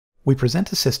We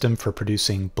present a system for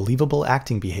producing believable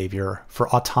acting behavior for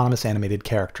autonomous animated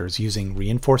characters using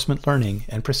reinforcement learning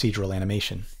and procedural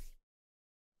animation.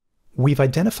 We've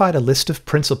identified a list of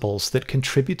principles that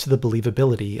contribute to the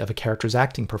believability of a character's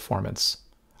acting performance.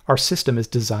 Our system is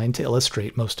designed to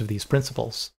illustrate most of these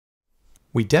principles.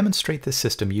 We demonstrate this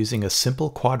system using a simple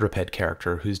quadruped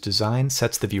character whose design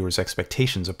sets the viewer's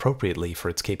expectations appropriately for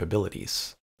its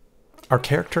capabilities. Our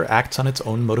character acts on its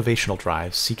own motivational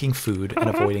drive, seeking food and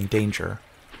avoiding danger.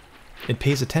 It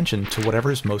pays attention to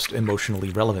whatever is most emotionally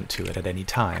relevant to it at any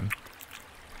time.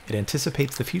 It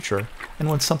anticipates the future, and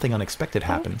when something unexpected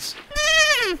happens,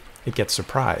 it gets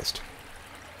surprised.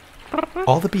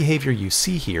 All the behavior you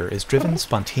see here is driven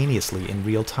spontaneously in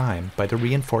real time by the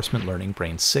reinforcement learning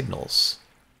brain's signals.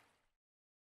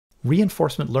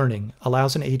 Reinforcement learning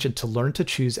allows an agent to learn to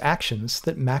choose actions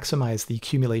that maximize the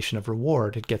accumulation of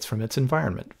reward it gets from its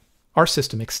environment. Our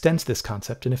system extends this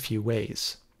concept in a few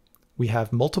ways. We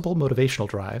have multiple motivational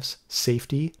drives,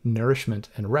 safety, nourishment,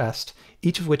 and rest,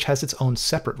 each of which has its own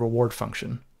separate reward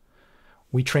function.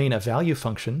 We train a value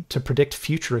function to predict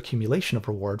future accumulation of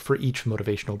reward for each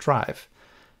motivational drive.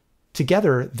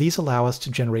 Together, these allow us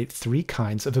to generate three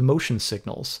kinds of emotion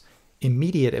signals: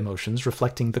 immediate emotions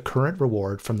reflecting the current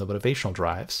reward from the motivational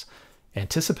drives,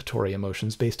 anticipatory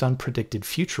emotions based on predicted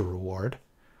future reward,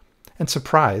 and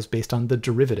surprise based on the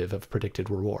derivative of predicted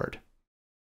reward.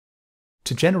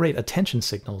 To generate attention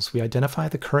signals, we identify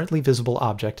the currently visible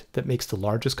object that makes the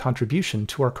largest contribution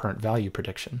to our current value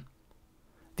prediction.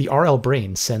 The RL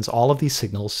brain sends all of these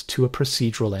signals to a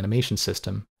procedural animation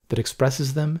system that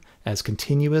expresses them as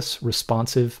continuous,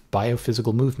 responsive,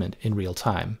 biophysical movement in real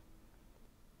time.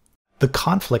 The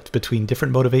conflict between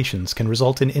different motivations can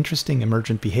result in interesting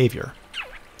emergent behavior.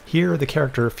 Here, the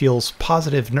character feels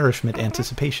positive nourishment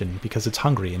anticipation because it's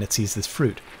hungry and it sees this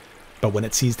fruit. But when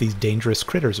it sees these dangerous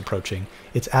critters approaching,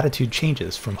 its attitude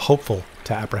changes from hopeful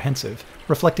to apprehensive,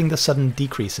 reflecting the sudden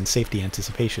decrease in safety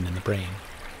anticipation in the brain.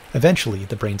 Eventually,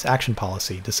 the brain's action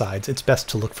policy decides it's best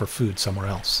to look for food somewhere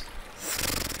else.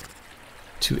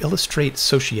 To illustrate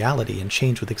sociality and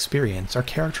change with experience, our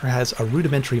character has a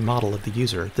rudimentary model of the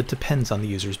user that depends on the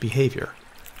user's behavior.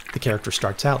 The character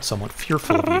starts out somewhat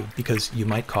fearful of you because you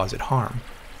might cause it harm.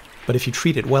 But if you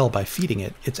treat it well by feeding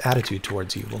it, its attitude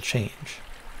towards you will change.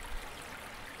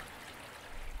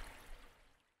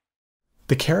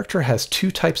 The character has two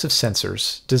types of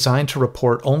sensors designed to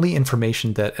report only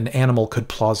information that an animal could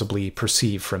plausibly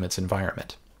perceive from its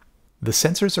environment. The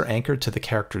sensors are anchored to the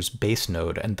character's base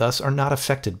node and thus are not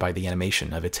affected by the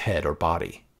animation of its head or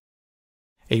body.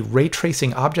 A ray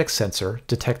tracing object sensor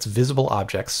detects visible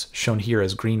objects, shown here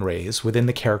as green rays, within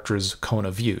the character's cone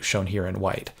of view, shown here in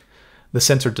white. The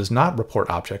sensor does not report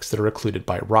objects that are occluded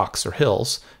by rocks or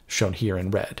hills, shown here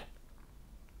in red.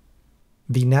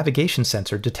 The navigation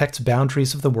sensor detects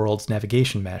boundaries of the world's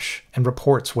navigation mesh and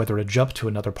reports whether a jump to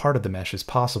another part of the mesh is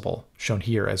possible, shown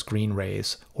here as green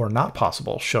rays, or not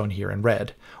possible, shown here in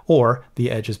red, or the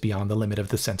edge is beyond the limit of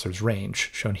the sensor's range,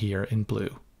 shown here in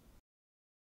blue.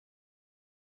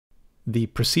 The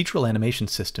procedural animation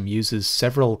system uses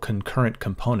several concurrent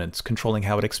components controlling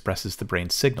how it expresses the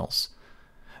brain's signals.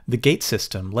 The gait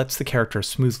system lets the character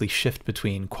smoothly shift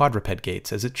between quadruped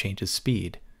gaits as it changes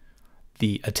speed.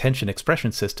 The attention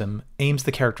expression system aims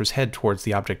the character's head towards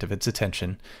the object of its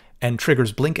attention and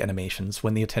triggers blink animations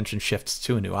when the attention shifts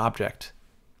to a new object.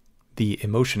 The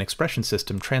emotion expression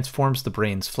system transforms the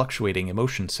brain's fluctuating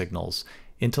emotion signals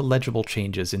into legible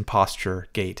changes in posture,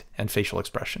 gait, and facial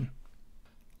expression.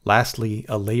 Lastly,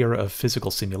 a layer of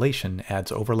physical simulation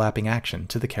adds overlapping action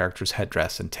to the character's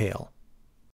headdress and tail.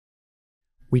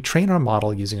 We train our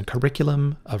model using a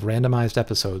curriculum of randomized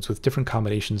episodes with different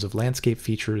combinations of landscape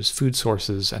features, food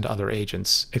sources, and other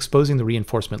agents, exposing the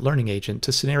reinforcement learning agent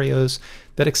to scenarios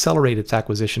that accelerate its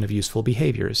acquisition of useful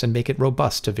behaviors and make it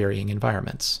robust to varying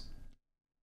environments.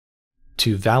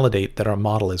 To validate that our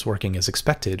model is working as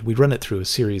expected, we run it through a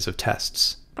series of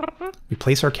tests. We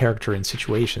place our character in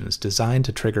situations designed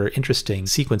to trigger interesting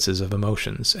sequences of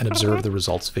emotions and observe the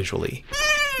results visually.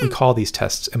 We call these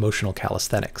tests emotional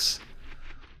calisthenics.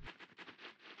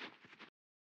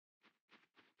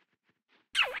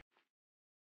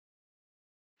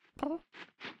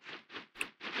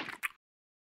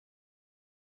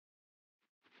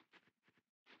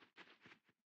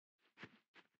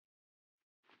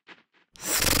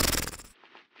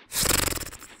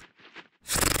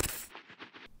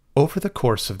 Over the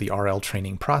course of the RL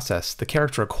training process, the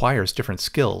character acquires different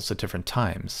skills at different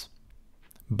times.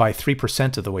 By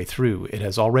 3% of the way through, it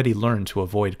has already learned to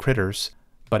avoid critters,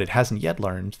 but it hasn't yet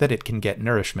learned that it can get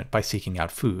nourishment by seeking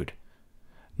out food.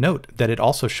 Note that it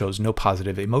also shows no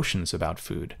positive emotions about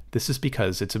food. This is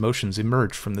because its emotions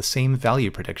emerge from the same value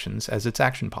predictions as its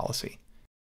action policy.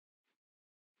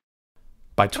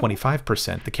 By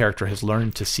 25%, the character has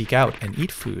learned to seek out and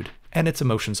eat food, and its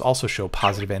emotions also show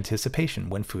positive anticipation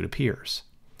when food appears.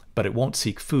 But it won't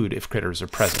seek food if critters are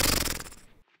present.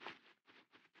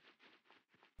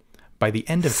 By the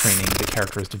end of training, the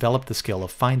character has developed the skill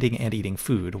of finding and eating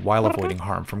food while avoiding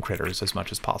harm from critters as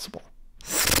much as possible.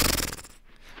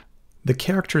 The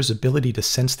character's ability to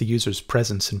sense the user's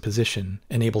presence and position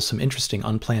enables some interesting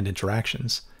unplanned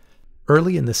interactions.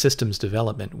 Early in the system's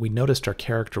development, we noticed our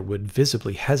character would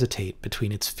visibly hesitate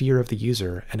between its fear of the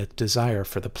user and its desire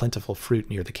for the plentiful fruit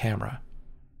near the camera.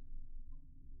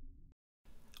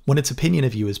 When its opinion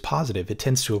of you is positive, it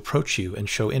tends to approach you and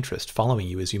show interest, following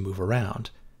you as you move around.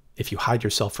 If you hide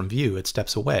yourself from view, it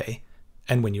steps away,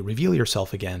 and when you reveal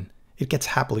yourself again, it gets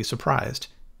happily surprised.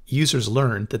 Users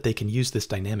learn that they can use this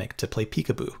dynamic to play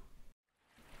peekaboo.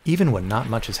 Even when not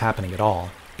much is happening at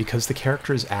all, because the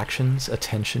character's actions,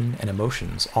 attention, and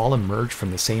emotions all emerge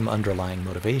from the same underlying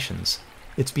motivations,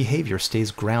 its behavior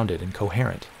stays grounded and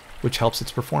coherent, which helps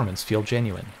its performance feel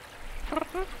genuine.